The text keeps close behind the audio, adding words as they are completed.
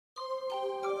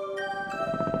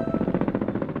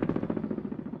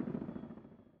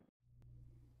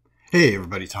Hey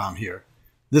everybody, Tom here.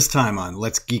 This time on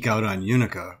Let's Geek Out on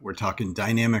Unica, we're talking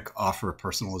dynamic offer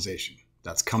personalization.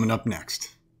 That's coming up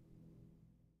next.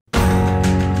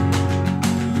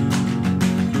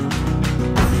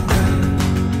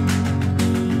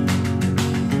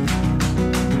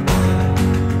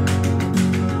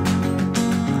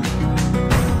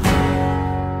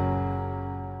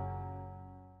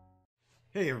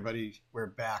 Hey everybody, we're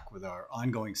back with our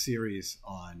ongoing series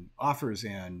on offers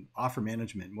and offer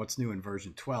management and what's new in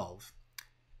version 12.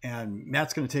 And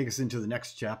Matt's going to take us into the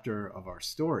next chapter of our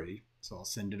story. So I'll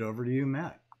send it over to you,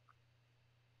 Matt.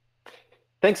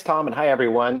 Thanks, Tom, and hi,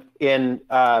 everyone. In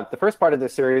the first part of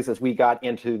this series, as we got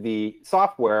into the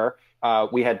software,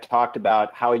 we had talked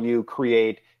about how you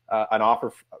create an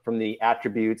offer from the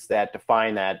attributes that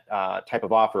define that type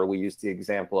of offer. We used the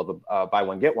example of a buy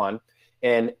one, get one.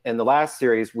 And in the last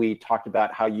series, we talked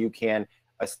about how you can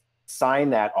assign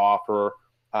that offer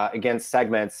against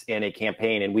segments in a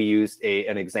campaign. And we used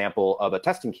an example of a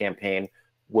testing campaign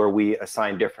where we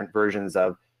assign different versions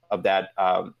of that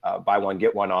buy one,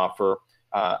 get one offer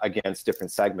against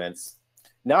different segments.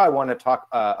 Now I want to talk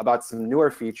about some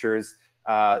newer features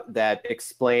that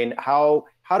explain how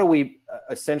do we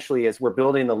essentially, as we're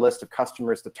building the list of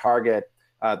customers to target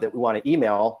that we want to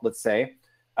email, let's say,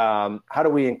 how do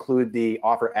we include the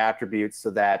offer attributes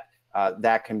so that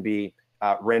that can be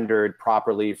rendered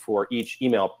properly for each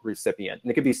email recipient? And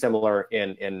it could be similar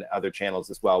in other channels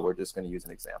as well. We're just going to use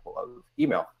an example of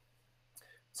email.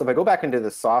 So if I go back into the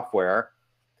software,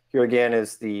 here again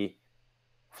is the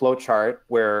flow chart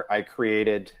where I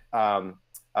created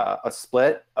a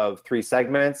split of 3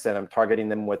 segments, and I'm targeting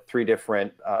them with 3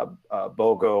 different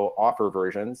BOGO offer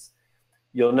versions.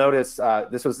 You'll notice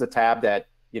this was the tab that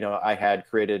I had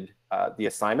created the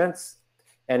assignments.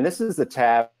 And this is the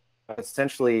tab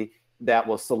essentially that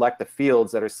will select the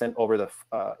fields that are sent over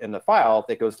in the file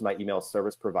that goes to my email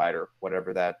service provider,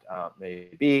 whatever that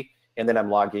may be. And then I'm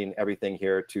logging everything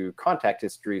here to contact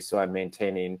history, so I'm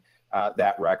maintaining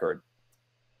that record.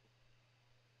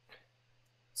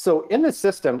 So in the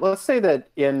system, let's say that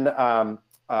in on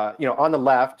the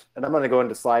left, and I'm going to go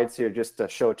into slides here just to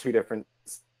show 2 different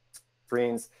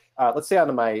screens. Let's say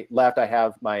on my left, I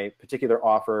have my particular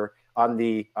offer. On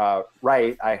the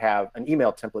right, I have an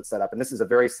email template set up. And this is a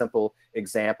very simple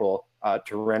example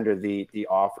to render the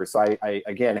offer. So I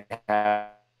again,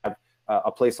 have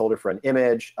a placeholder for an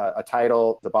image, a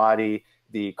title, the body,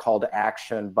 the call to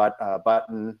action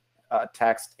button,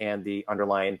 text, and the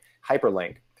underlying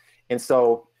hyperlink. And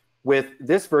so with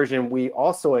this version, we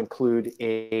also include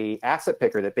a asset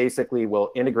picker that basically will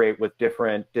integrate with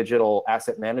different digital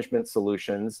asset management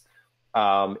solutions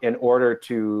in order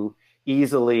to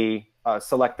easily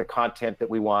select the content that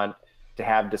we want to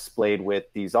have displayed with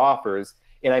these offers.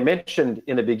 And I mentioned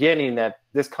in the beginning that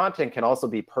this content can also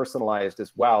be personalized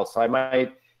as well. So I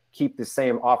might keep the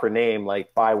same offer name,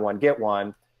 like buy one, get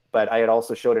one, but I had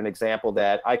also showed an example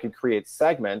that I could create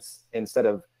segments instead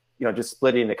of just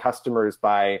splitting the customers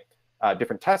by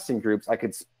different testing groups. I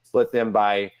could split them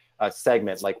by a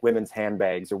segment, like women's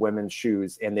handbags or women's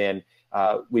shoes, and then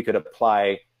we could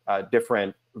apply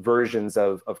different versions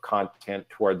of content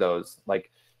toward those,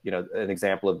 like an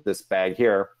example of this bag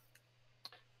here.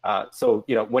 So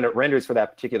when it renders for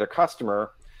that particular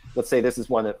customer, let's say this is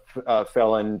one that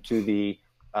fell into the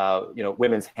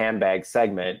women's handbag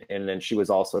segment, and then she was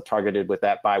also targeted with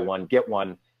that buy one get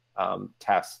one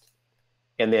test.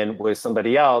 And then with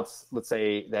somebody else, let's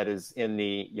say that is in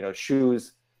the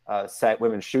shoes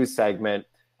women's shoes segment,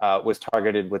 was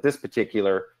targeted with this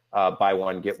particular buy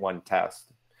one get one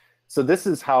test. So this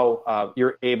is how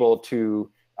you're able to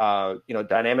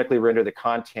dynamically render the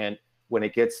content when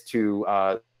it gets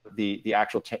to the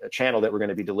actual channel that we're going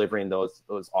to be delivering those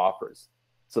offers.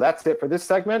 So that's it for this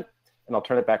segment, and I'll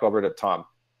turn it back over to Tom.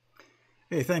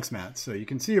 Hey, thanks, Matt. So you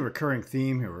can see a recurring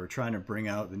theme here. We're trying to bring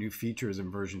out the new features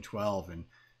in version 12, and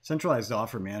centralized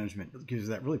offer management gives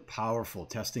that really powerful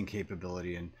testing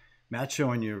capability. And Matt's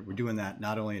showing you we're doing that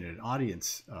not only in an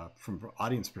audience, from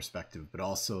audience perspective, but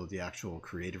also the actual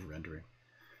creative rendering.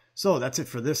 So that's it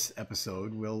for this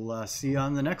episode. We'll see you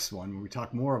on the next one where we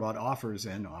talk more about offers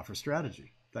and offer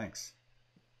strategy. Thanks.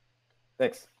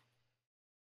 Thanks.